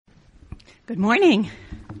Good morning.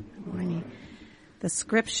 Good morning. The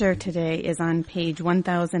scripture today is on page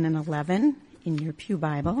 1011 in your Pew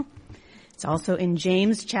Bible. It's also in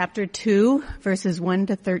James chapter 2, verses 1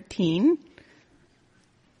 to 13.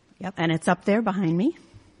 Yep, and it's up there behind me.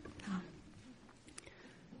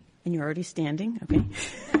 And you're already standing, okay.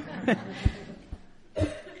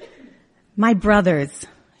 My brothers,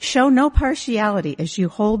 show no partiality as you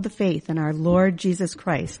hold the faith in our Lord Jesus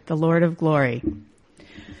Christ, the Lord of glory.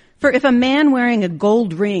 For if a man wearing a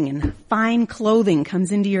gold ring and fine clothing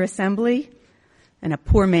comes into your assembly, and a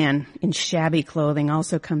poor man in shabby clothing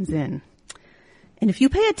also comes in, and if you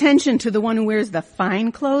pay attention to the one who wears the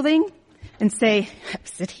fine clothing and say,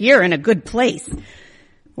 sit here in a good place,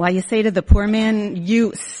 while you say to the poor man,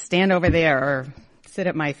 you stand over there or sit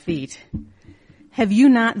at my feet, have you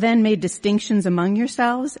not then made distinctions among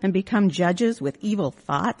yourselves and become judges with evil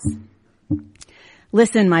thoughts?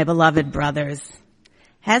 Listen, my beloved brothers.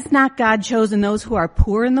 Has not God chosen those who are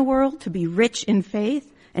poor in the world to be rich in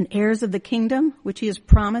faith and heirs of the kingdom, which he has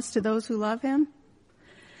promised to those who love him?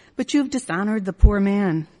 But you have dishonored the poor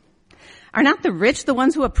man. Are not the rich the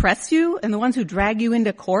ones who oppress you and the ones who drag you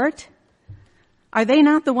into court? Are they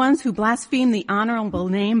not the ones who blaspheme the honorable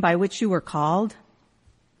name by which you were called?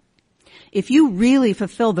 If you really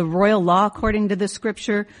fulfill the royal law according to this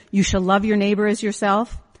scripture, you shall love your neighbor as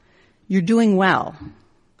yourself, you're doing well.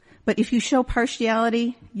 But if you show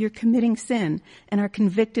partiality, you're committing sin and are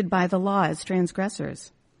convicted by the law as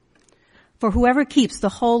transgressors. For whoever keeps the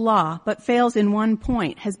whole law but fails in one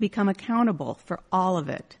point has become accountable for all of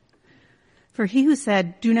it. For he who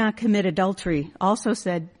said, do not commit adultery, also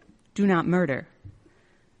said, do not murder.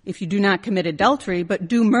 If you do not commit adultery but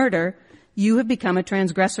do murder, you have become a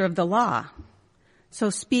transgressor of the law.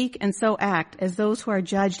 So speak and so act as those who are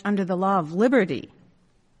judged under the law of liberty.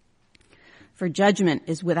 For judgment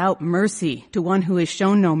is without mercy to one who has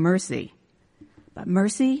shown no mercy. But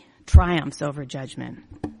mercy triumphs over judgment.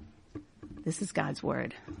 This is God's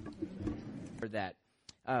word. For that.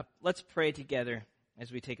 Let's pray together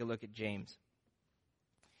as we take a look at James.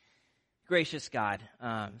 Gracious God,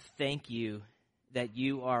 thank you that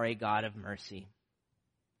you are a God of mercy.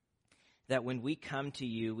 That when we come to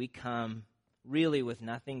you, we come really with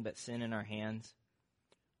nothing but sin in our hands.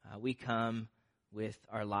 We come with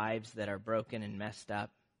our lives that are broken and messed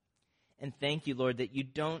up. And thank you, Lord, that you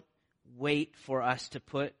don't wait for us to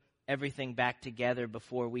put everything back together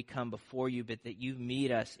before we come before you, but that you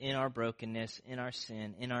meet us in our brokenness, in our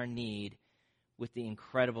sin, in our need, with the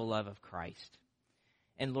incredible love of Christ.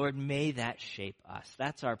 And Lord, may that shape us.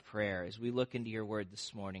 That's our prayer as we look into your word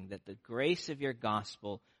this morning, that the grace of your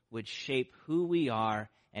gospel would shape who we are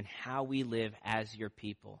and how we live as your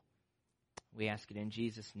people. We ask it in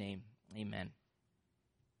Jesus' name. Amen.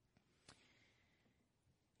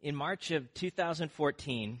 In March of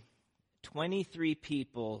 2014, 23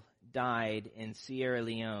 people died in Sierra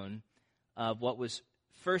Leone of what was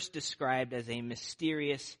first described as a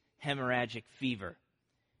mysterious hemorrhagic fever,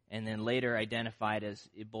 and then later identified as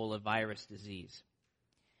Ebola virus disease.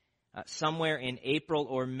 Somewhere in April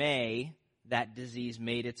or May, that disease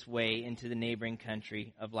made its way into the neighboring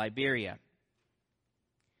country of Liberia.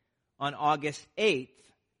 On August 8th,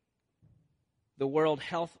 the World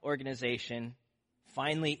Health Organization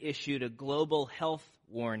finally issued a global health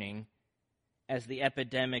warning as the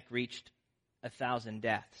epidemic reached 1,000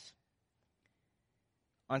 deaths.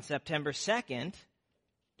 On September 2nd,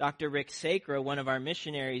 Dr. Rick Sacra, one of our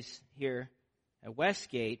missionaries here at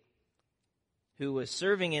Westgate, who was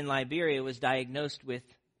serving in Liberia, was diagnosed with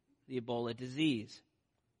the Ebola disease.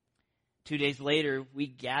 2 days later, we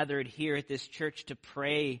gathered here at this church to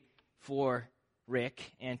pray for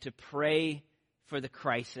Rick and to pray for the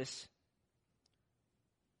crisis.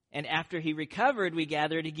 And after he recovered, we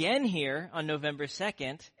gathered again here on November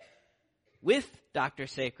 2nd with Dr.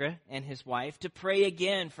 Sacra and his wife to pray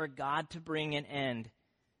again for God to bring an end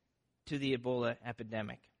to the Ebola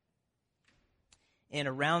epidemic. And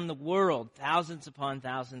around the world, thousands upon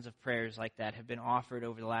thousands of prayers like that have been offered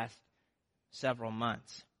over the last several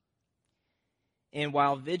months. And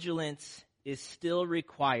while vigilance is still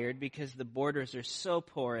required because the borders are so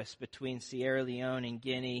porous between Sierra Leone and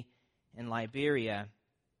Guinea and Liberia,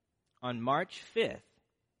 on March 5th,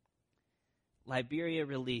 Liberia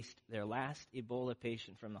released their last Ebola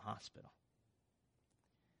patient from the hospital.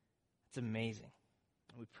 It's amazing.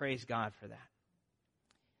 We praise God for that.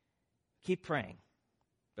 Keep praying,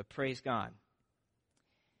 but praise God.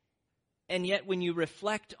 And yet when you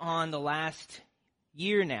reflect on the last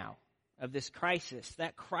year now of this crisis,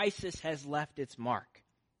 that crisis has left its mark.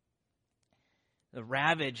 The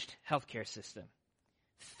ravaged healthcare system,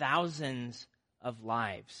 thousands of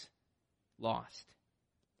lives lost.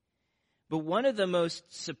 But one of the most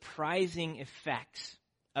surprising effects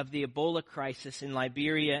of the Ebola crisis in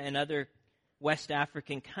Liberia and other West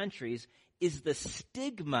African countries is the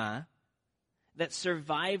stigma that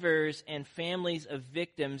survivors and families of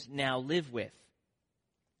victims now live with.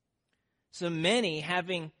 So many,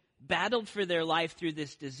 having battled for their life through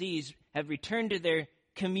this disease, have returned to their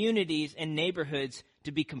communities and neighborhoods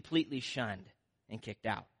to be completely shunned and kicked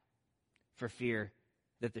out for fear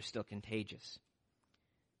that they're still contagious.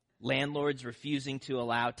 Landlords refusing to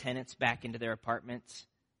allow tenants back into their apartments.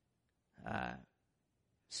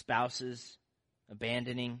 Spouses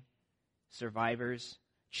abandoning survivors.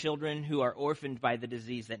 Children who are orphaned by the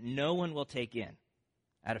disease that no one will take in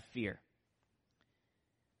out of fear.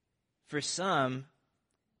 For some,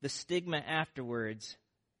 the stigma afterwards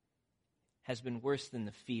has been worse than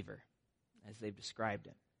the fever, as they've described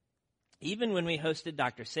it. Even when we hosted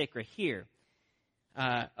Dr. Sacra here,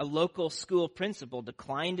 a local school principal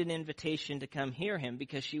declined an invitation to come hear him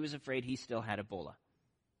because she was afraid he still had Ebola.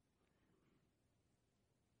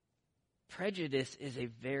 Prejudice is a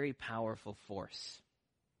very powerful force.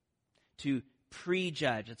 To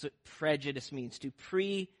prejudge, that's what prejudice means, to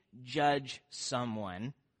prejudge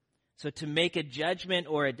someone. So to make a judgment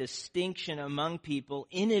or a distinction among people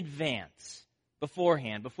in advance,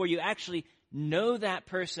 beforehand, before you actually know that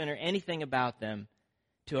person or anything about them,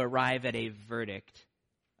 to arrive at a verdict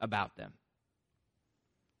about them.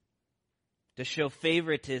 To show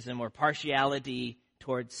favoritism or partiality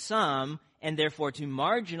towards some, and therefore to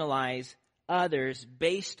marginalize others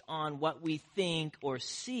based on what we think or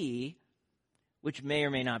see, which may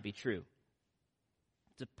or may not be true.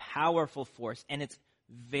 It's a powerful force, and it's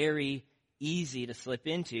very easy to slip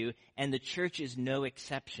into, and the church is no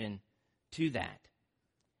exception to that.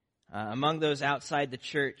 Among those outside the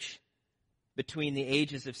church between the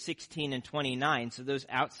ages of 16 and 29, so those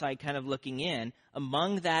outside kind of looking in,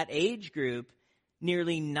 among that age group,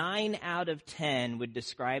 nearly 9 out of 10 would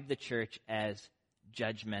describe the church as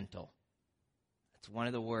judgmental. That's one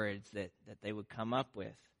of the words that they would come up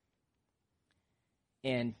with.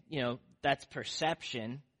 And, that's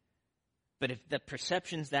perception. But if the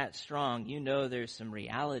perception's that strong, there's some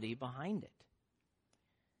reality behind it.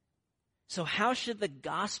 So how should the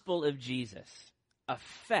gospel of Jesus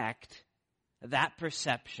affect that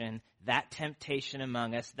perception, that temptation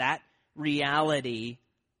among us, that reality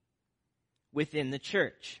within the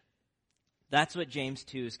church? That's what James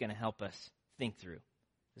 2 is going to help us think through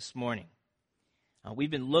this morning.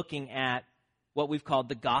 We've been looking at what we've called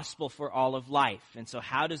the gospel for all of life. And so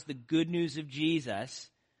how does the good news of Jesus,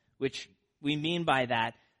 which we mean by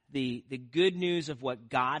that, the good news of what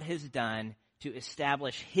God has done to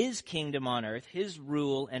establish his kingdom on earth, his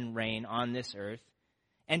rule and reign on this earth,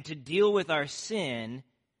 and to deal with our sin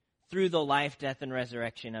through the life, death, and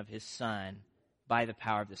resurrection of his Son by the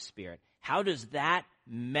power of the Spirit. How does that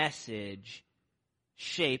message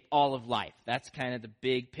shape all of life? That's kind of the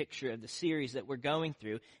big picture of the series that we're going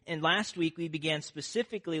through. And last week we began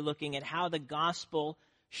specifically looking at how the gospel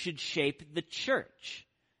should shape the church.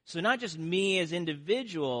 So not just me as an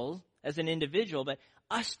individual, but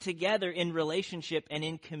us together in relationship and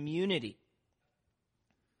in community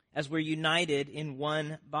as we're united in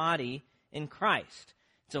one body in Christ.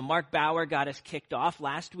 So Mark Bauer got us kicked off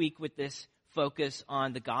last week with this focus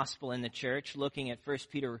on the gospel in the church, looking at 1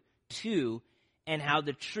 Peter 2 and how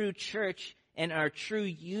the true church and our true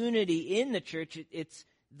unity in the church, it's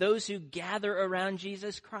those who gather around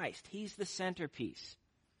Jesus Christ. He's the centerpiece.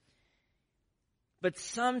 But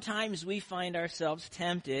sometimes we find ourselves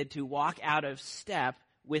tempted to walk out of step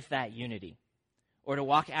with that unity, or to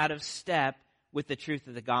walk out of step with the truth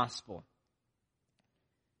of the gospel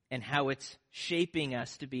and how it's shaping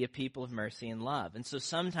us to be a people of mercy and love. And so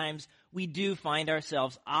sometimes we do find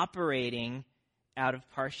ourselves operating out of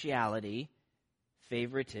partiality,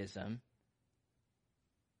 favoritism,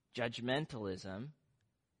 judgmentalism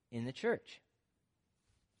in the church.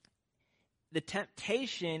 The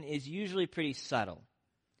temptation is usually pretty subtle.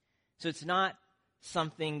 So it's not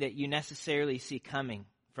something that you necessarily see coming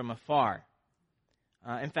from afar.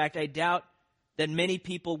 In fact, I doubt that many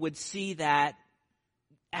people would see that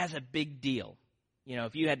as a big deal.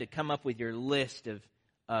 If you had to come up with your list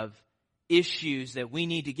of issues that we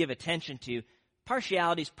need to give attention to,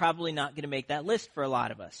 partiality is probably not going to make that list for a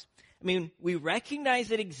lot of us. I mean, we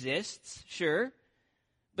recognize it exists, sure,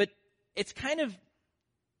 but it's kind of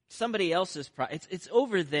somebody else's problem. It's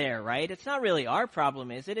over there, right? It's not really our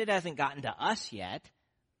problem, is it? It hasn't gotten to us yet,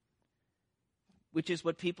 which is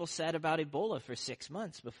what people said about Ebola for 6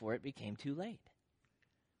 months before it became too late.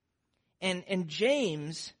 And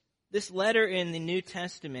James, this letter in the New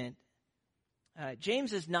Testament,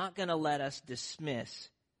 James is not going to let us dismiss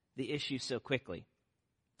the issue so quickly.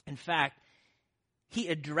 In fact, he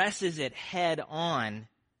addresses it head on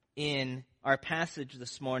in our passage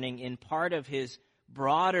this morning in part of his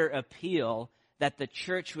broader appeal that the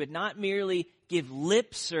church would not merely give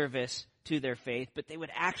lip service to their faith, but they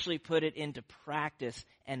would actually put it into practice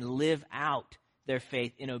and live out their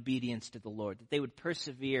faith in obedience to the Lord, that they would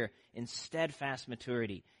persevere in steadfast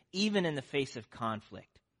maturity, even in the face of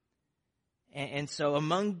conflict. And so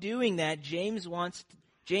among doing that, James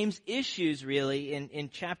issues really in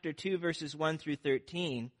chapter 2, verses 1 through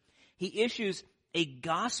 13, he issues a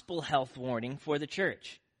gospel health warning for the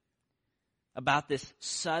church about this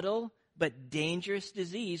subtle but dangerous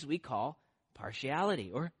disease we call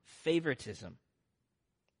partiality or favoritism.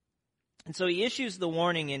 And so he issues the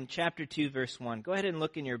warning in chapter 2, verse 1. Go ahead and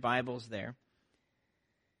look in your Bibles there.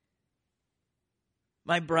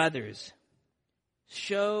 My brothers,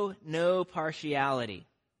 show no partiality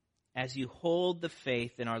as you hold the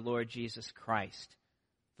faith in our Lord Jesus Christ,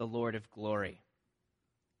 the Lord of glory.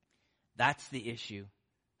 That's the issue.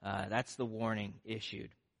 That's the warning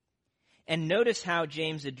issued. And notice how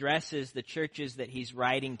James addresses the churches that he's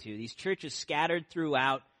writing to. These churches scattered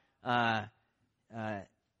throughout the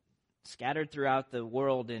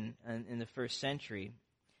world in the first century.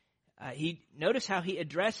 Notice how he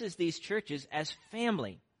addresses these churches as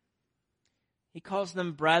family. He calls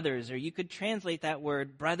them brothers, or you could translate that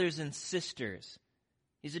word brothers and sisters.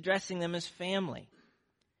 He's addressing them as family.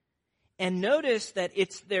 And notice that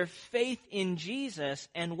it's their faith in Jesus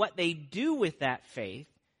and what they do with that faith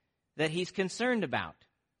that he's concerned about.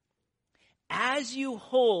 As you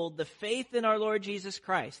hold the faith in our Lord Jesus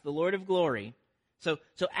Christ, the Lord of glory, so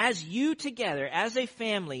as you together, as a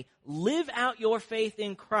family, live out your faith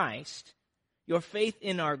in Christ, your faith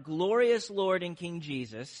in our glorious Lord and King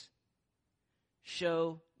Jesus,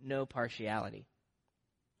 show no partiality,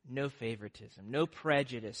 no favoritism, no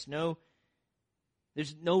prejudice,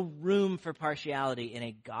 there's no room for partiality in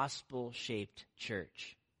a gospel-shaped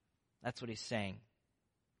church. That's what he's saying.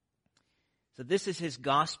 So this is his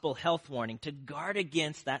gospel health warning to guard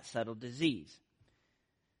against that subtle disease.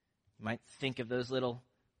 You might think of those little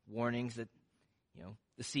warnings that,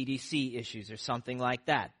 the CDC issues or something like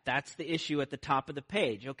that. That's the issue at the top of the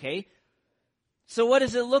page, okay? So what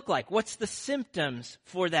does it look like? What's the symptoms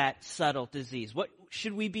for that subtle disease? What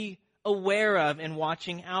should we be aware of and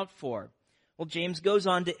watching out for? Well, James goes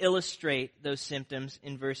on to illustrate those symptoms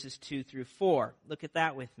in verses 2 through 4. Look at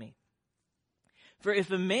that with me. For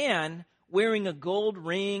if a man wearing a gold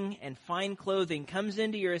ring and fine clothing comes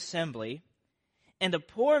into your assembly, and a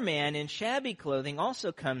poor man in shabby clothing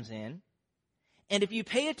also comes in, and if you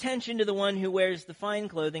pay attention to the one who wears the fine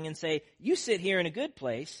clothing and say, you sit here in a good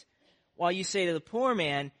place, while you say to the poor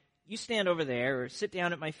man, you stand over there or sit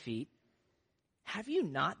down at my feet, have you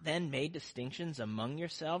not then made distinctions among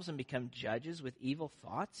yourselves and become judges with evil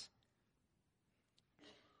thoughts?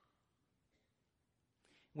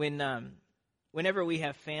 Whenever we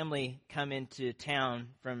have family come into town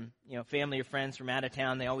from, family or friends from out of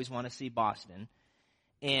town, they always want to see Boston.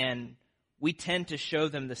 And we tend to show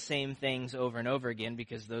them the same things over and over again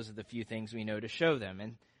because those are the few things we know to show them.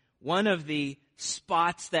 And one of the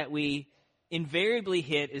spots that we invariably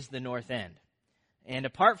hit is the North End. And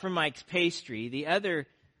apart from Mike's Pastry, the other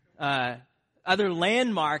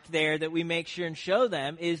landmark there that we make sure and show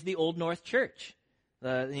them is the Old North Church.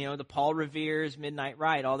 The Paul Revere's Midnight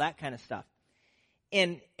Ride, all that kind of stuff.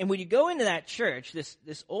 And when you go into that church,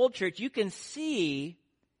 this old church, you can see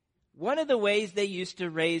one of the ways they used to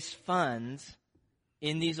raise funds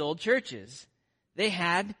in these old churches. They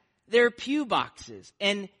had their pew boxes,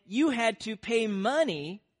 and you had to pay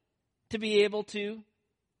money to be able to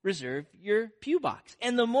reserve your pew box.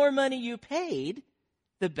 And the more money you paid,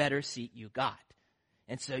 the better seat you got.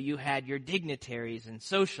 And so you had your dignitaries and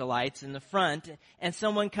socialites in the front, and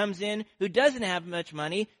someone comes in who doesn't have much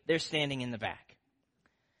money, they're standing in the back.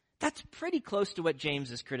 That's pretty close to what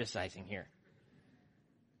James is criticizing here.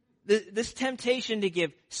 This temptation to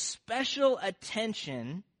give special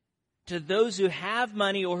attention to those who have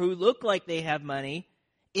money or who look like they have money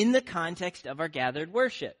in the context of our gathered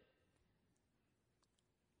worship.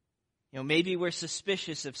 Maybe we're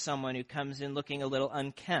suspicious of someone who comes in looking a little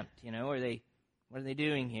unkempt. What are they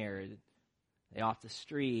doing here? Are they off the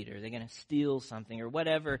street? Are they going to steal something? Or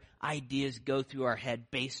whatever ideas go through our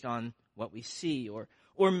head based on what we see. Or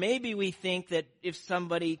maybe we think that if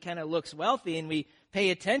somebody kind of looks wealthy and we pay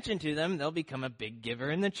attention to them, they'll become a big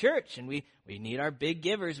giver in the church. And we need our big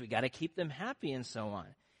givers. We got to keep them happy and so on.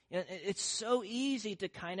 It's so easy to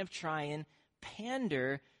kind of try and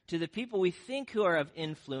pander to the people we think who are of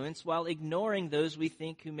influence while ignoring those we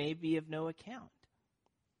think who may be of no account.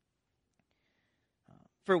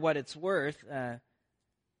 for what it's worth,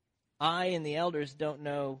 I and the elders don't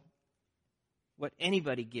know what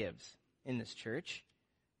anybody gives in this church,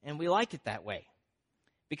 and we like it that way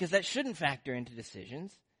because that shouldn't factor into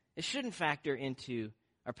decisions. It shouldn't factor into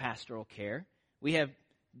our pastoral care. We have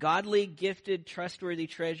godly, gifted, trustworthy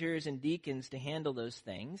treasurers and deacons to handle those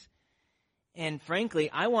things. And frankly,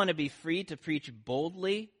 I want to be free to preach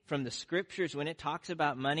boldly from the scriptures when it talks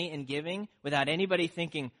about money and giving without anybody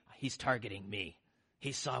thinking, he's targeting me.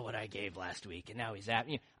 He saw what I gave last week and now he's at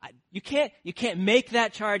me. You can't make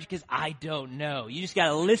that charge because I don't know. You just got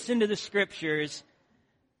to listen to the scriptures.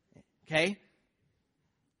 Okay?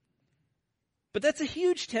 But that's a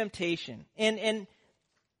huge temptation. And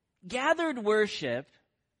gathered worship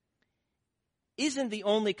isn't the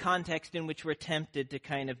only context in which we're tempted to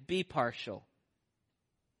kind of be partial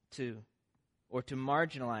to or to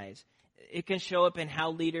marginalize. It can show up in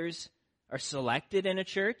how leaders are selected in a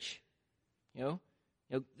church. You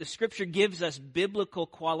know, the scripture gives us biblical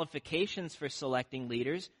qualifications for selecting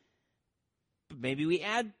leaders, but maybe we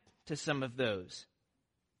add to some of those.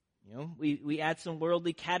 You know, we add some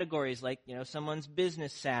worldly categories like, someone's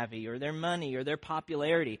business savvy or their money or their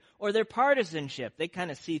popularity or their partisanship. They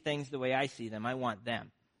kind of see things the way I see them. I want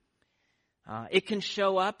them. It can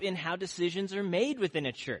show up in how decisions are made within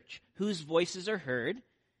a church, whose voices are heard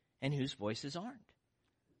and whose voices aren't.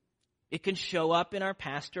 It can show up in our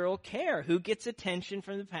pastoral care, who gets attention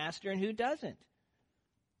from the pastor and who doesn't.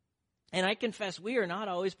 And I confess we are not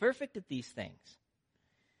always perfect at these things.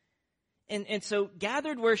 And so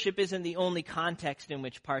gathered worship isn't the only context in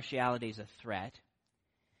which partiality is a threat.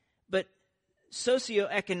 But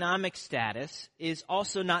socioeconomic status is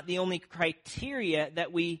also not the only criteria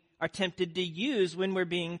that we are tempted to use when we're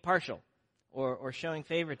being partial or showing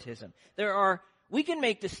favoritism. We can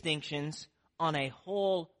make distinctions on a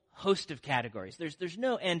whole host of categories. There's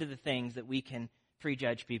no end to the things that we can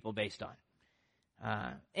prejudge people based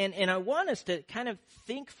on. And I want us to kind of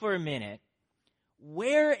think for a minute,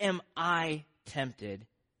 where am I tempted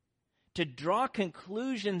to draw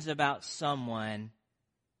conclusions about someone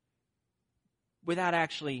without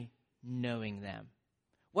actually knowing them?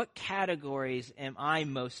 What categories am I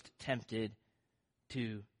most tempted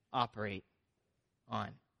to operate on?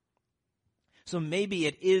 So maybe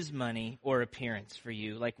it is money or appearance for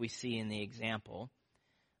you, like we see in the example.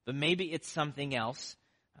 But maybe it's something else,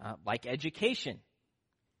 like education.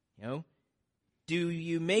 Do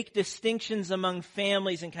you make distinctions among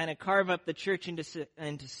families and kind of carve up the church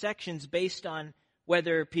into sections based on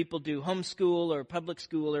whether people do homeschool or public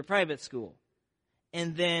school or private school?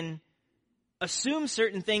 And then assume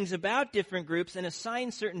certain things about different groups and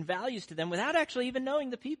assign certain values to them without actually even knowing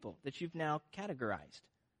the people that you've now categorized.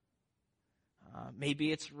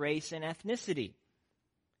 Maybe it's race and ethnicity.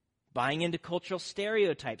 Buying into cultural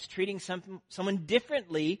stereotypes, treating someone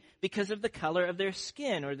differently because of the color of their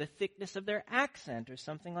skin or the thickness of their accent or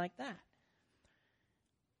something like that.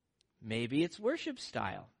 Maybe it's worship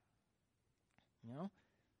style.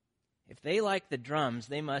 If they like the drums,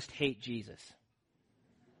 they must hate Jesus.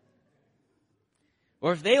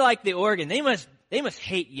 Or if they like the organ, they must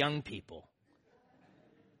hate young people.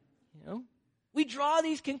 We draw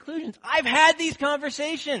these conclusions. I've had these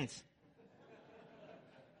conversations.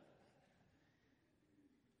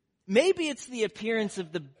 Maybe it's the appearance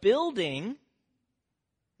of the building.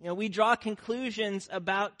 We draw conclusions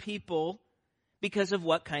about people because of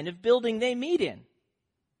what kind of building they meet in.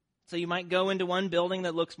 So you might go into one building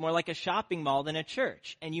that looks more like a shopping mall than a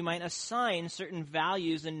church, and you might assign certain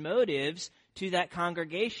values and motives to that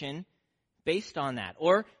congregation based on that.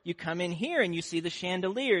 Or you come in here and you see the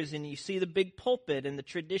chandeliers and you see the big pulpit and the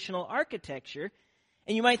traditional architecture,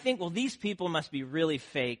 and you might think, well, these people must be really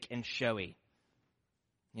fake and showy.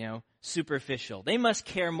 Superficial. They must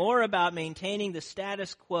care more about maintaining the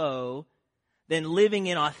status quo than living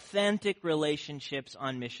in authentic relationships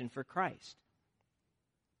on mission for Christ.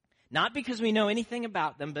 Not because we know anything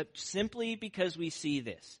about them, but simply because we see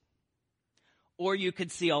this. Or you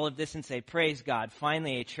could see all of this and say, praise God,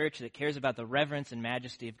 finally a church that cares about the reverence and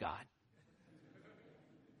majesty of God.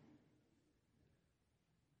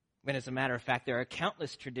 When as a matter of fact, there are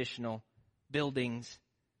countless traditional buildings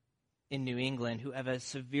in New England who have a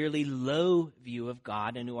severely low view of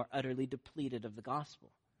God and who are utterly depleted of the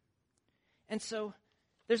gospel. And so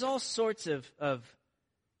there's all sorts of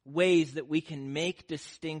ways that we can make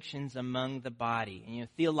distinctions among the body.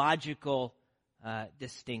 Theological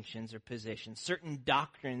distinctions or positions, certain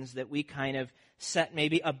doctrines that we kind of set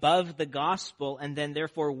maybe above the gospel and then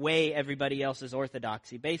therefore weigh everybody else's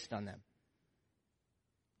orthodoxy based on them.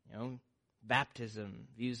 Baptism,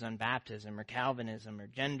 views on baptism or Calvinism or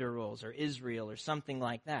gender roles or Israel or something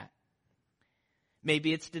like that.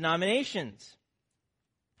 Maybe it's denominations.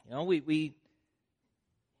 We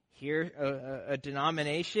hear a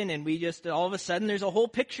denomination and we just, all of a sudden, there's a whole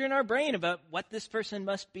picture in our brain about what this person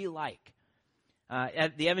must be like.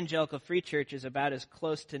 The Evangelical Free Church is about as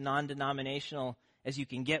close to non-denominational as you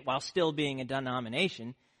can get while still being a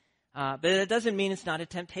denomination. But it doesn't mean it's not a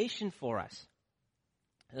temptation for us.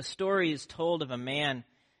 The story is told of a man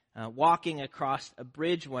walking across a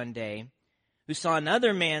bridge one day who saw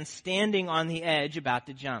another man standing on the edge about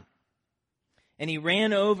to jump. And he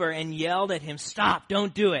ran over and yelled at him, "Stop,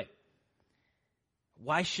 don't do it."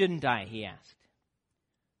 "Why shouldn't I?" he asked.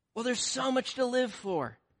 "Well, there's so much to live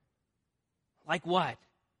for." "Like what?"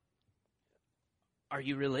 "Are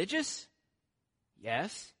you religious?"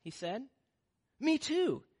 "Yes," he said. "Me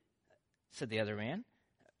too," said the other man.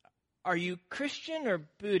 "Are you Christian or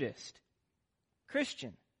Buddhist?"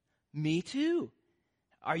 "Christian." "Me too."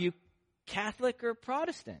 "Are you Catholic or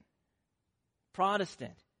Protestant?"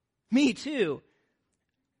 "Protestant." "Me too."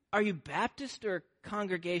 "Are you Baptist or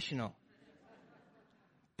Congregational?"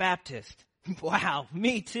 "Baptist." "Wow,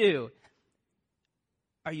 me too."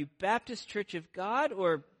 "Are you Baptist Church of God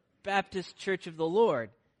or Baptist Church of the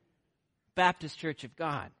Lord?" "Baptist Church of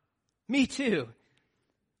God." "Me too."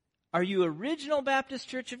 "Are you Original Baptist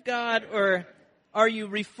Church of God or are you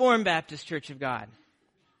Reformed Baptist Church of God?"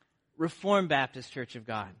 "Reformed Baptist Church of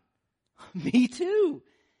God." "Me too."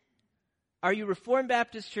 "Are you Reformed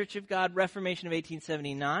Baptist Church of God Reformation of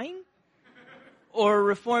 1879 or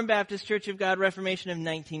Reformed Baptist Church of God Reformation of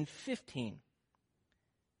 1915?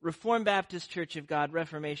 "Reformed Baptist Church of God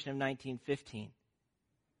Reformation of 1915.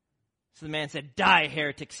 So the man said, "Die,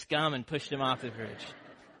 heretic scum," and pushed him off the bridge.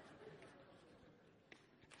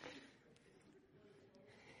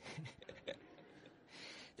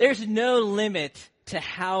 There's no limit to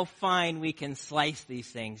how fine we can slice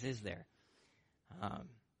these things, is there?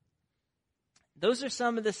 Those are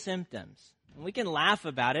some of the symptoms. And we can laugh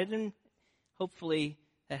about it, and hopefully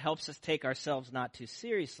that helps us take ourselves not too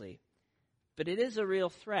seriously. But it is a real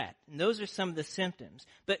threat, and those are some of the symptoms.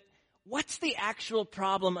 But what's the actual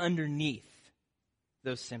problem underneath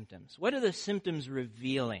those symptoms? What are the symptoms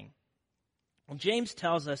revealing? Well, James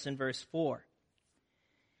tells us in verse 4,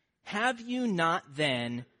 "Have you not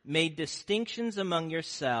then made distinctions among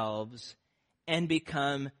yourselves and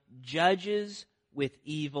become judges with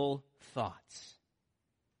evil thoughts?"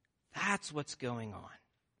 That's what's going on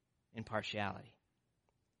in partiality.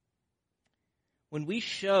 When we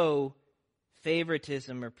show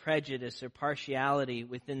favoritism or prejudice or partiality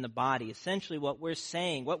within the body, essentially what we're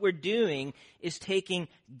saying, what we're doing is taking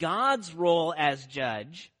God's role as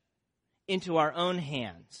judge into our own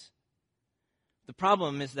hands. The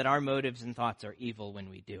problem is that our motives and thoughts are evil when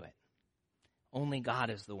we do it. Only God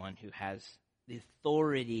is the one who has the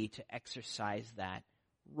authority to exercise that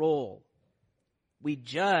role. We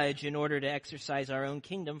judge in order to exercise our own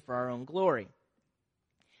kingdom for our own glory.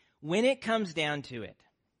 When it comes down to it,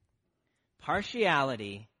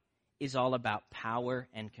 partiality is all about power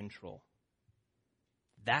and control.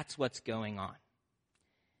 That's what's going on.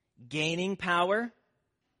 Gaining power,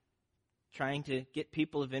 trying to get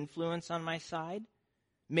people of influence on my side,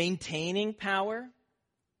 maintaining power,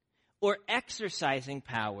 or exercising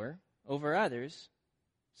power over others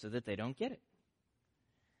so that they don't get it.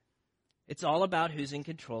 It's all about who's in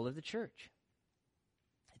control of the church.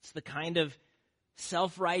 It's the kind of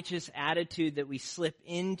self-righteous attitude that we slip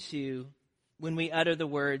into when we utter the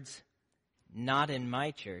words, "Not in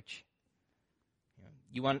my church."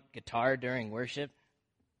 You want guitar during worship?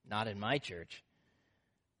 Not in my church.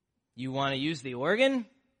 You want to use the organ?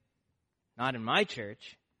 Not in my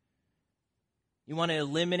church. You want to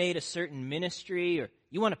eliminate a certain ministry, or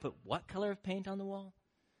you want to put what color of paint on the wall?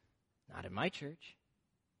 Not in my church.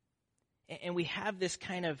 And we have this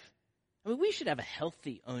kind of, we should have a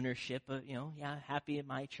healthy ownership of, happy at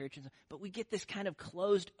my church. But we get this kind of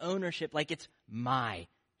closed ownership like it's my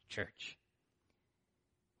church.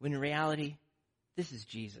 When in reality, this is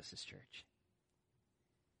Jesus' church.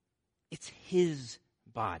 It's his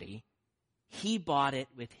body. He bought it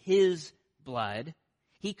with his blood.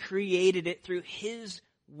 He created it through his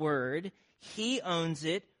word. He owns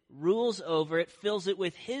it, rules over it, fills it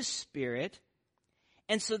with his spirit.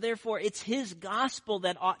 And so therefore, it's his gospel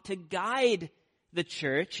that ought to guide the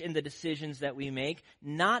church in the decisions that we make,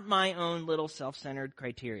 not my own little self-centered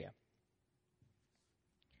criteria.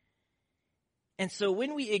 And so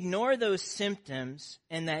when we ignore those symptoms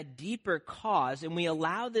and that deeper cause, and we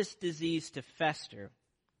allow this disease to fester,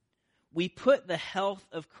 we put the health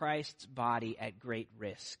of Christ's body at great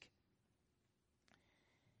risk.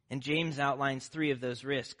 And James outlines 3 of those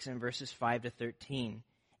risks in verses 5 to 13,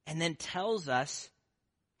 and then tells us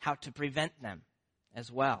how to prevent them.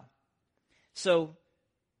 as well. So,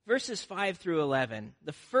 verses 5 through 11,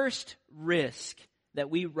 the first risk that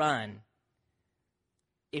we run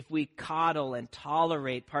if we coddle and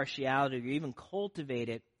tolerate partiality or even cultivate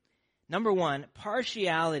it, number one,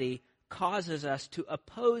 partiality causes us to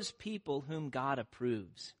oppose people whom God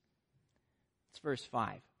approves. It's verse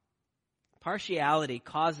 5. Partiality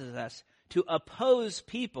causes us to oppose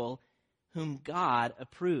people whom God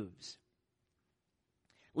approves.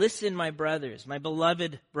 Listen, my brothers, my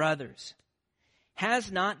beloved brothers.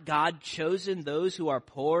 Has not God chosen those who are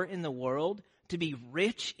poor in the world to be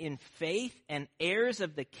rich in faith and heirs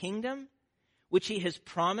of the kingdom, which he has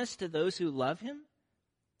promised to those who love him?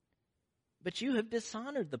 But you have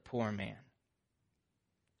dishonored the poor man.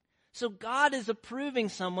 So God is approving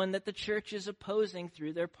someone that the church is opposing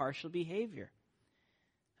through their partial behavior.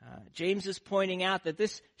 James is pointing out that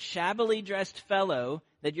this shabbily dressed fellow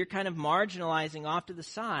that you're kind of marginalizing off to the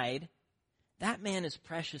side, that man is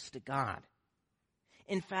precious to God.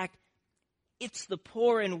 In fact, it's the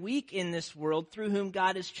poor and weak in this world through whom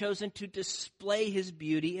God has chosen to display his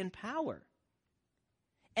beauty and power.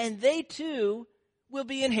 And they too will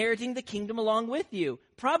be inheriting the kingdom along with you,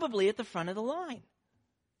 probably at the front of the line.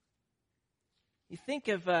 You think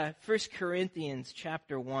of 1 Corinthians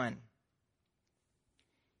chapter 1.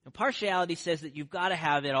 Now, partiality says that you've got to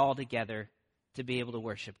have it all together to be able to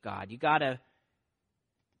worship God. You got to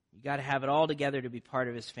have it all together to be part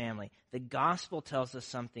of his family. The gospel tells us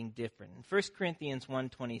something different. In 1 Corinthians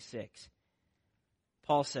 1:26,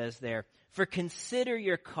 Paul says there, "For consider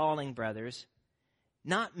your calling, brothers.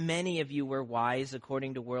 Not many of you were wise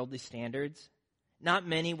according to worldly standards. Not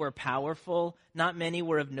many were powerful. Not many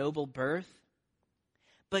were of noble birth.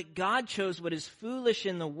 But God chose what is foolish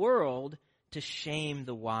in the world to shame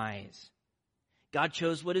the wise. God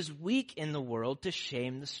chose what is weak in the world to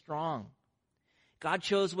shame the strong. God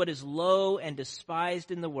chose what is low and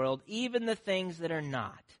despised in the world, even the things that are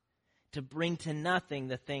not, to bring to nothing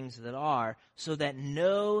the things that are, so that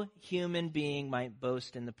no human being might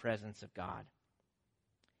boast in the presence of God.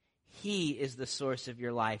 He is the source of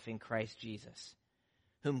your life in Christ Jesus,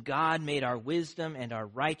 whom God made our wisdom and our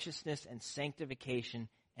righteousness and sanctification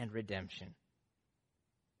and redemption."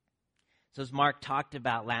 So as Mark talked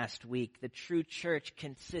about last week, the true church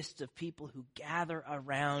consists of people who gather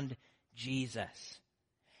around Jesus.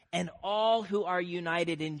 And all who are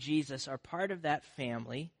united in Jesus are part of that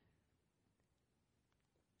family.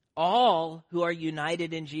 All who are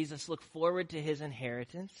united in Jesus look forward to his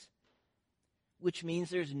inheritance, which means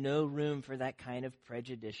there's no room for that kind of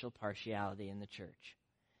prejudicial partiality in the church.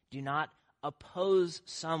 Do not oppose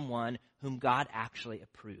someone whom God actually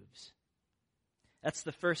approves. That's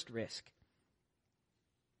the first risk.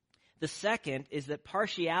 The second is that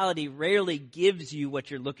partiality rarely gives you what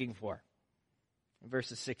you're looking for. In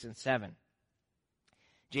verses 6 and 7.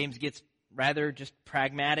 James gets rather just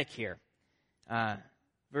pragmatic here.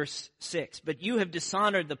 Verse 6, "But you have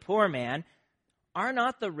dishonored the poor man. Are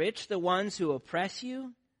not the rich the ones who oppress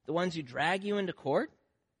you, the ones who drag you into court?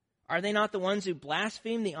 Are they not the ones who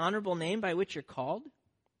blaspheme the honorable name by which you're called?"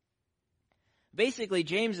 Basically,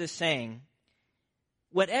 James is saying,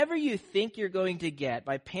 whatever you think you're going to get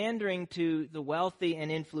by pandering to the wealthy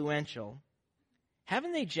and influential,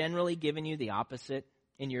 haven't they generally given you the opposite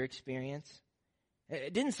in your experience?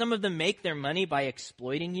 Didn't some of them make their money by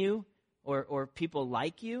exploiting you or people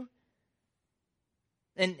like you?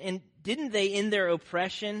 And didn't they, in their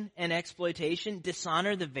oppression and exploitation,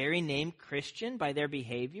 dishonor the very name Christian by their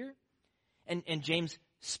behavior? And James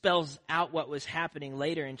spells out what was happening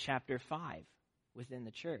later in chapter 5 within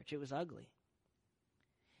the church. It was ugly.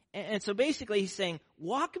 And so basically he's saying,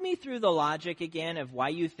 walk me through the logic again of why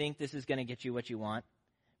you think this is going to get you what you want,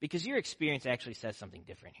 because your experience actually says something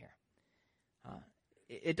different here.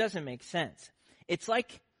 It doesn't make sense. It's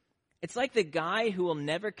like the guy who will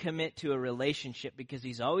never commit to a relationship because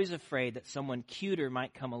he's always afraid that someone cuter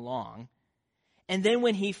might come along. And then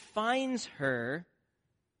when he finds her,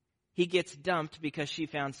 he gets dumped because she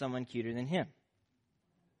found someone cuter than him.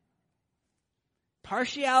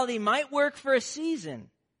 Partiality might work for a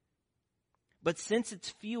season, but since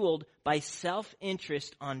it's fueled by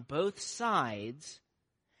self-interest on both sides,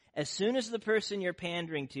 as soon as the person you're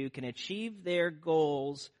pandering to can achieve their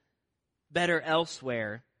goals better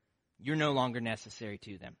elsewhere, you're no longer necessary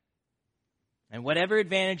to them. And whatever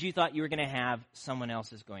advantage you thought you were going to have, someone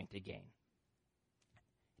else is going to gain.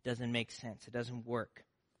 It doesn't make sense. It doesn't work.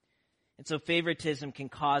 And so favoritism can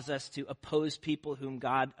cause us to oppose people whom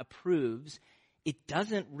God approves. It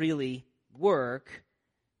doesn't really work.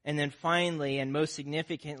 And then finally, and most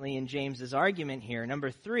significantly in James's argument here, number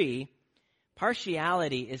 3,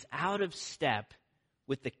 partiality is out of step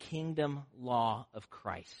with the kingdom law of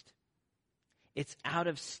Christ. It's out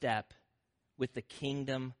of step with the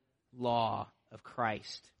kingdom law of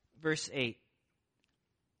Christ. Verse 8.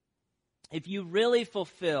 If you really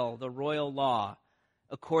fulfill the royal law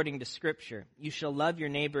according to Scripture, you shall love your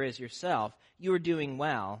neighbor as yourself, you are doing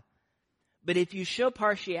well. But if you show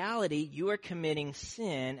partiality, you are committing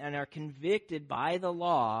sin and are convicted by the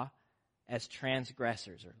law as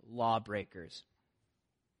transgressors or lawbreakers.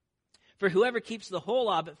 For whoever keeps the whole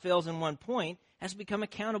law but fails in one point has become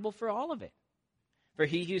accountable for all of it. For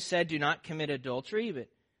he who said, do not commit adultery, but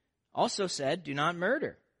also said, do not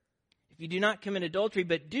murder. If you do not commit adultery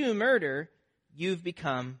but do murder, you've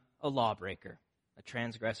become a lawbreaker, a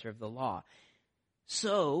transgressor of the law.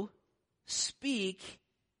 So speak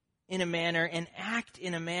in a manner and act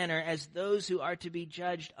in a manner as those who are to be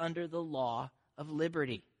judged under the law of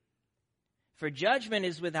liberty. For judgment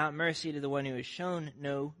is without mercy to the one who has shown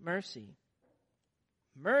no mercy.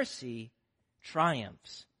 Mercy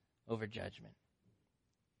triumphs over judgment.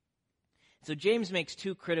 So James makes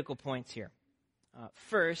two critical points here.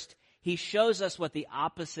 First, he shows us what the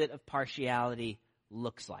opposite of partiality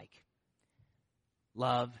looks like.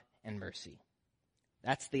 Love and mercy.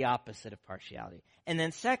 That's the opposite of partiality. And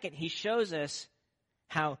then second, he shows us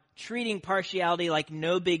how treating partiality like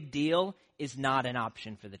no big deal is not an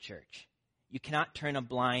option for the church. You cannot turn a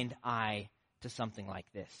blind eye to something like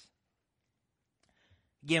this.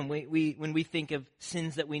 Again, when we think of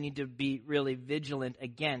sins that we need to be really vigilant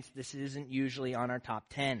against, this isn't usually on our top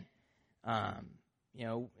 10.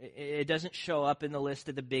 It doesn't show up in the list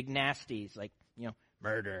of the big nasties like,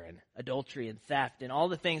 murder and adultery and theft and all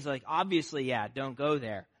the things like, obviously, don't go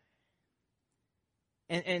there.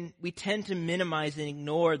 And we tend to minimize and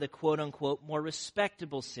ignore the quote-unquote more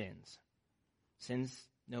respectable sins. Sins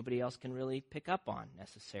nobody else can really pick up on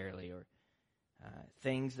necessarily, or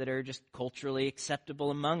things that are just culturally acceptable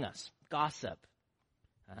among us. Gossip,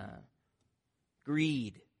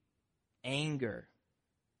 greed, anger,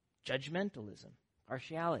 judgmentalism,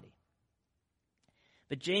 partiality.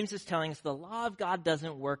 But James is telling us the law of God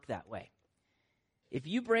doesn't work that way. If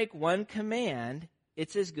you break one command,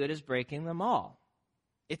 it's as good as breaking them all.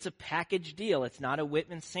 It's a package deal. It's not a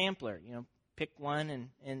Whitman sampler. Pick one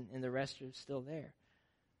and the rest are still there.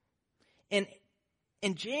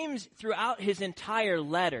 And James, throughout his entire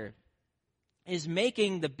letter, is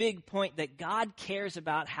making the big point that God cares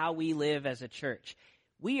about how we live as a church.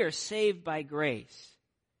 We are saved by grace,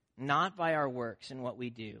 not by our works and what we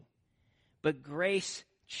do. But grace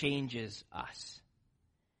changes us.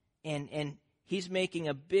 And he's making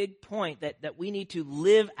a big point that we need to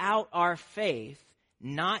live out our faith,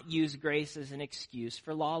 not use grace as an excuse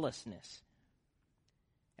for lawlessness.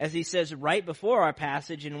 As he says right before our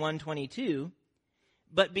passage in 122,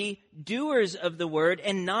 but be doers of the word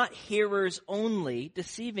and not hearers only,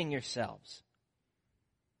 deceiving yourselves.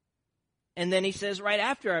 And then he says right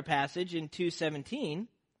after our passage in 2:17,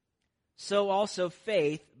 so also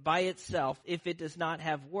faith by itself, if it does not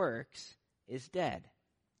have works, is dead.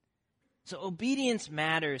 So obedience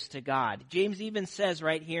matters to God. James even says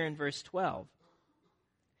right here in verse 12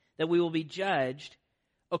 that we will be judged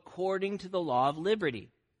according to the law of liberty,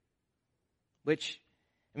 which,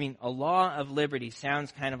 a law of liberty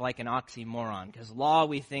sounds kind of like an oxymoron, because law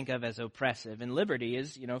we think of as oppressive, and liberty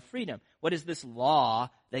is, freedom. What is this law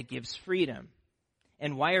that gives freedom?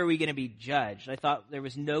 And why are we going to be judged? I thought there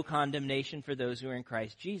was no condemnation for those who are in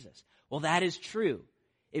Christ Jesus. Well, that is true.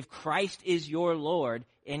 If Christ is your Lord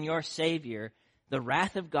and your Savior, the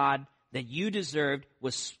wrath of God that you deserved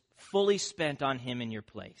was fully spent on him in your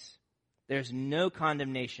place. There's no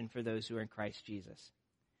condemnation for those who are in Christ Jesus.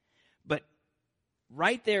 But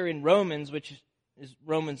right there in Romans, which is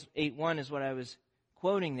Romans 8:1 is what I was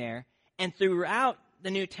quoting there, and throughout the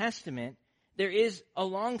New Testament, there is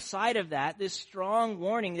alongside of that this strong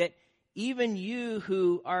warning that even you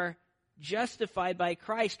who are justified by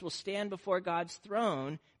Christ will stand before God's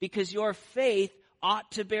throne because your faith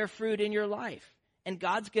ought to bear fruit in your life. And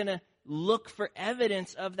God's going to look for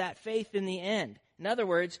evidence of that faith in the end. In other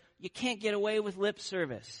words, you can't get away with lip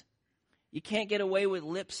service. You can't get away with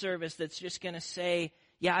lip service that's just going to say,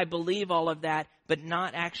 yeah, I believe all of that, but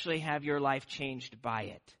not actually have your life changed by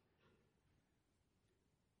it.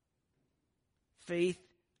 Faith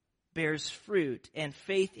bears fruit, and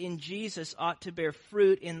faith in Jesus ought to bear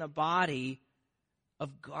fruit in the body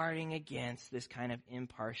of guarding against this kind of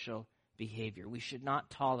impartial behavior. We should not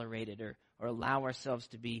tolerate it or allow ourselves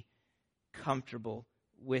to be comfortable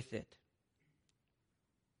with it.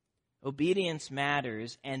 Obedience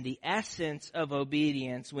matters, and the essence of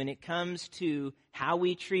obedience when it comes to how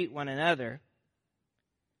we treat one another,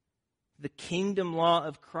 the kingdom law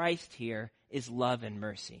of Christ here, is love and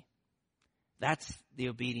mercy. That's the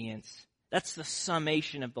obedience. That's the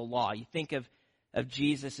summation of the law. You think of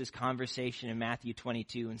Jesus' conversation in Matthew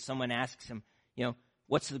 22, and someone asks him,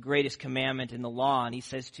 what's the greatest commandment in the law? And he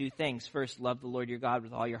says two things. First, love the Lord your God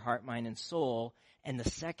with all your heart, mind, and soul. And the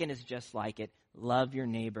second is just like it, love your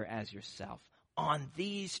neighbor as yourself. On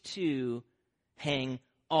these two hang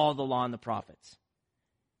all the law and the prophets.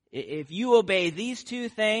 If you obey these two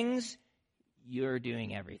things, you're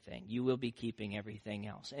doing everything. You will be keeping everything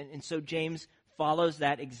else. And so James follows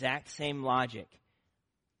that exact same logic.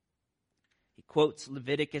 He quotes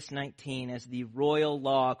Leviticus 19 as the royal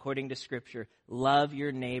law according to Scripture. Love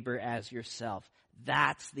your neighbor as yourself.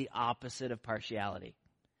 That's the opposite of partiality.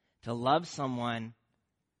 To love someone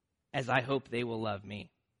as I hope they will love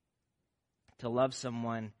me. To love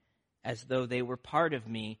someone as though they were part of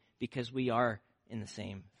me because we are in the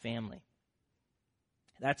same family.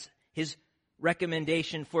 That's his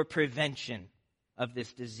recommendation for prevention of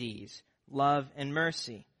this disease. Love and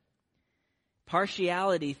mercy.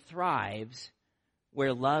 Partiality thrives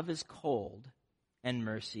where love is cold and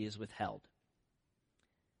mercy is withheld.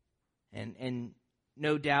 And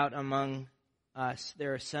no doubt among us,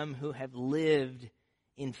 there are some who have lived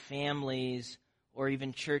in families or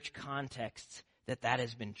even church contexts that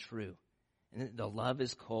has been true. And the love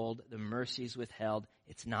is cold, the mercy is withheld.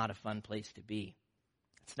 It's not a fun place to be.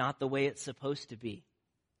 It's not the way it's supposed to be.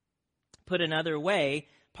 Put another way,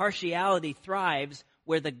 partiality thrives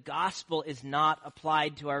where the gospel is not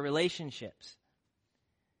applied to our relationships.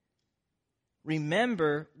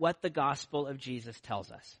 Remember what the gospel of Jesus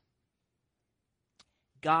tells us.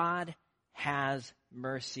 God has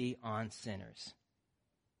mercy on sinners.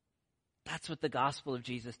 That's what the gospel of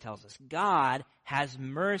Jesus tells us. God has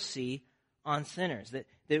mercy on sinners.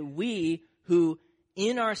 That we who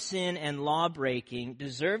in our sin and law breaking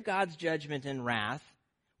deserve God's judgment and wrath,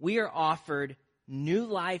 we are offered new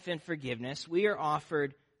life and forgiveness. We are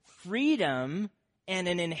offered freedom and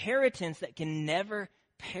an inheritance that can never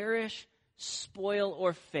perish, spoil,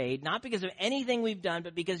 or fade. Not because of anything we've done,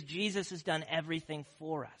 but because Jesus has done everything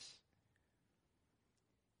for us.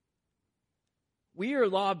 We are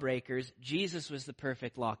lawbreakers. Jesus was the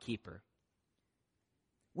perfect law keeper.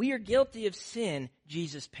 We are guilty of sin.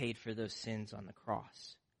 Jesus paid for those sins on the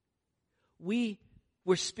cross. We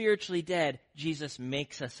were spiritually dead. Jesus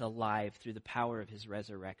makes us alive through the power of his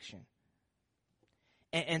resurrection.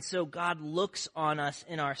 And so God looks on us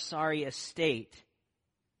in our sorry estate,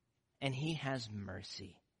 and he has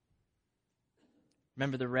mercy.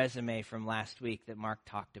 Remember the resume from last week that Mark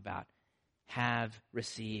talked about. Have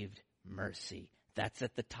received mercy. That's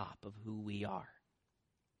at the top of who we are.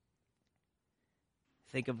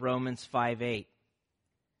 Think of Romans 5:8.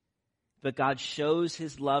 But God shows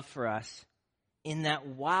his love for us in that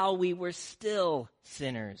while we were still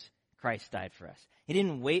sinners, Christ died for us. He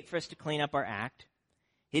didn't wait for us to clean up our act.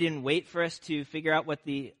 He didn't wait for us to figure out what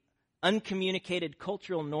the uncommunicated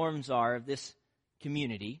cultural norms are of this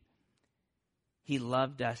community. He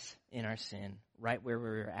loved us in our sin, right where we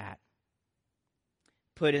were at.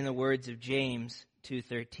 Put in the words of James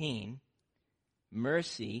 2:13,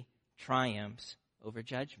 mercy triumphs over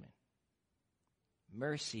judgment.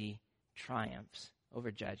 Mercy triumphs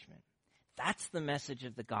over judgment. That's the message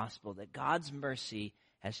of the gospel, that God's mercy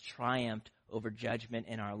has triumphed over judgment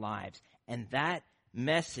in our lives. And that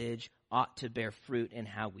message ought to bear fruit in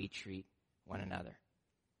how we treat one another.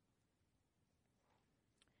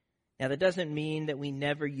 Now, that doesn't mean that we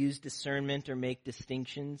never use discernment or make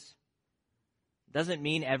distinctions. It doesn't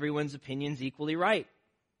mean everyone's opinion's equally right.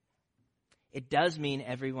 It does mean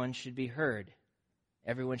everyone should be heard.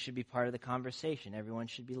 Everyone should be part of the conversation. Everyone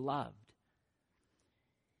should be loved.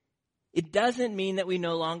 It doesn't mean that we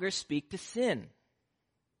no longer speak to sin.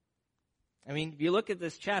 I mean, if you look at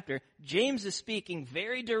this chapter, James is speaking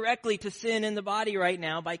very directly to sin in the body right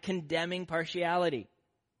now by condemning partiality.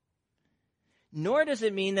 Nor does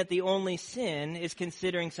it mean that the only sin is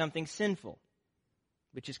considering something sinful,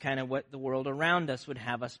 which is kind of what the world around us would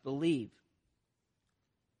have us believe.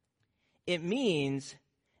 It means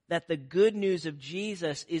that the good news of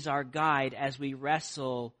Jesus is our guide as we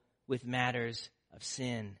wrestle with matters of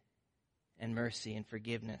sin and mercy and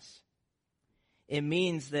forgiveness. It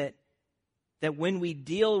means that when we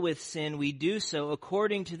deal with sin, we do so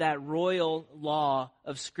according to that royal law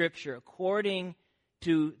of Scripture, according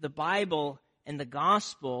to the Bible and the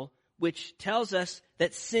gospel, which tells us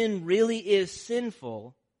that sin really is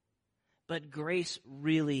sinful, but grace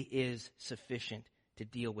really is sufficient to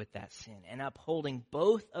deal with that sin, and upholding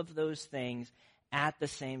both of those things at the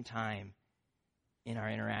same time in our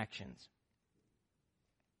interactions.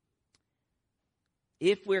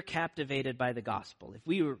 If we're captivated by the gospel,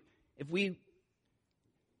 if we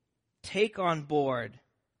take on board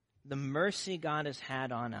the mercy God has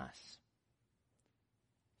had on us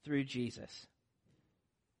through Jesus,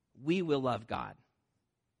 we will love God.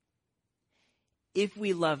 If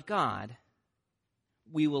we love God,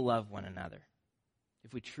 we will love one another.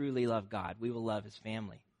 If we truly love God, we will love his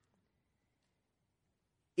family.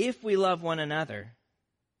 If we love one another,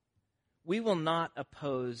 we will not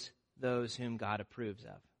oppose those whom God approves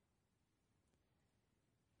of.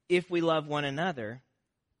 If we love one another,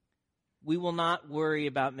 we will not worry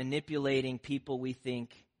about manipulating people we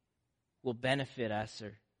think will benefit us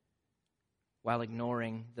or while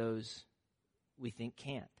ignoring those we think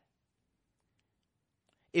can't.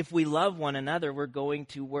 If we love one another, we're going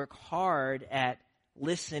to work hard at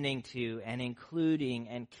listening to and including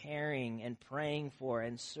and caring and praying for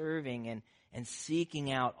and serving and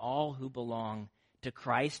seeking out all who belong to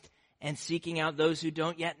Christ and seeking out those who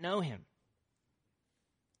don't yet know him.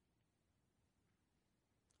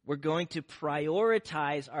 We're going to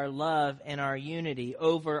prioritize our love and our unity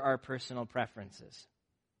over our personal preferences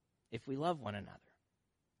if we love one another.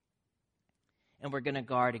 And we're going to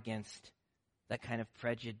guard against that kind of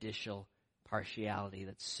prejudicial partiality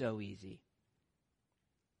that's so easy.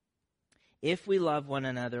 If we love one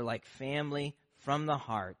another like family from the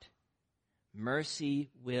heart, mercy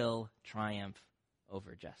will triumph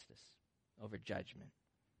over justice, over judgment.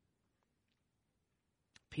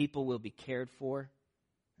 People will be cared for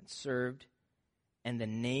and served, and the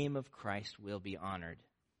name of Christ will be honored.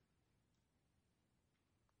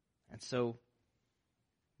 And so,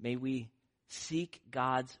 may we seek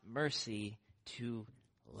God's mercy to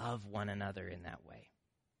love one another in that way.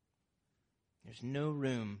 There's no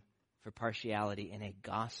room for partiality in a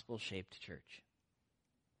gospel-shaped church.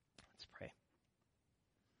 Let's pray.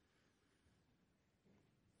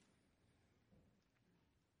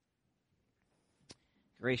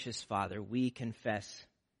 Gracious Father, we confess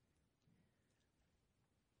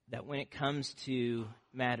that when it comes to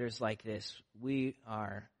matters like this, we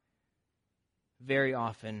are very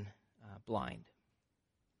often blind.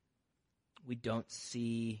 We don't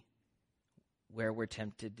see where we're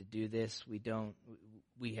tempted to do this.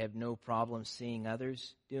 We have no problem seeing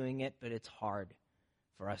others doing it, but it's hard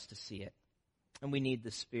for us to see it. And we need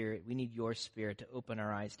the Spirit. We need your Spirit to open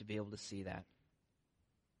our eyes to be able to see that.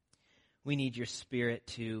 We need your Spirit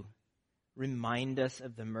to remind us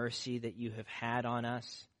of the mercy that you have had on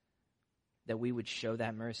us, that we would show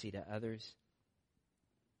that mercy to others.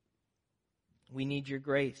 We need your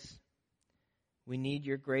grace. We need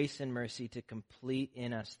your grace and mercy to complete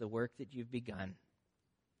in us the work that you've begun,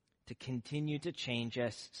 to continue to change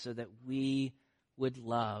us so that we would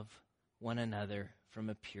love one another from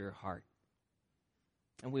a pure heart.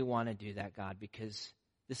 And we want to do that, God, because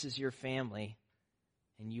this is your family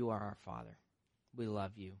and you are our Father. We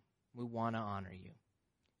love you. We want to honor you.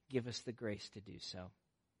 Give us the grace to do so.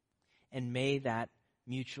 And may that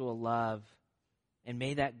mutual love and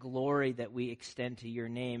may that glory that we extend to your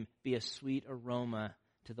name be a sweet aroma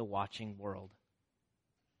to the watching world.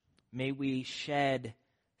 May we shed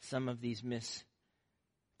some of these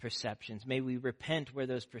misperceptions. May we repent where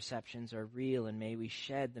those perceptions are real, and may we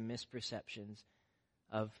shed the misperceptions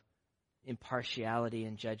of impartiality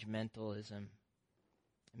and judgmentalism.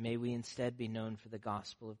 May we instead be known for the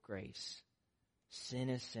gospel of grace. Sin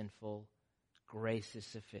is sinful, grace is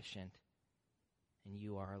sufficient, and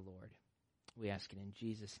you are our Lord. We ask it in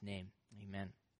Jesus' name. Amen.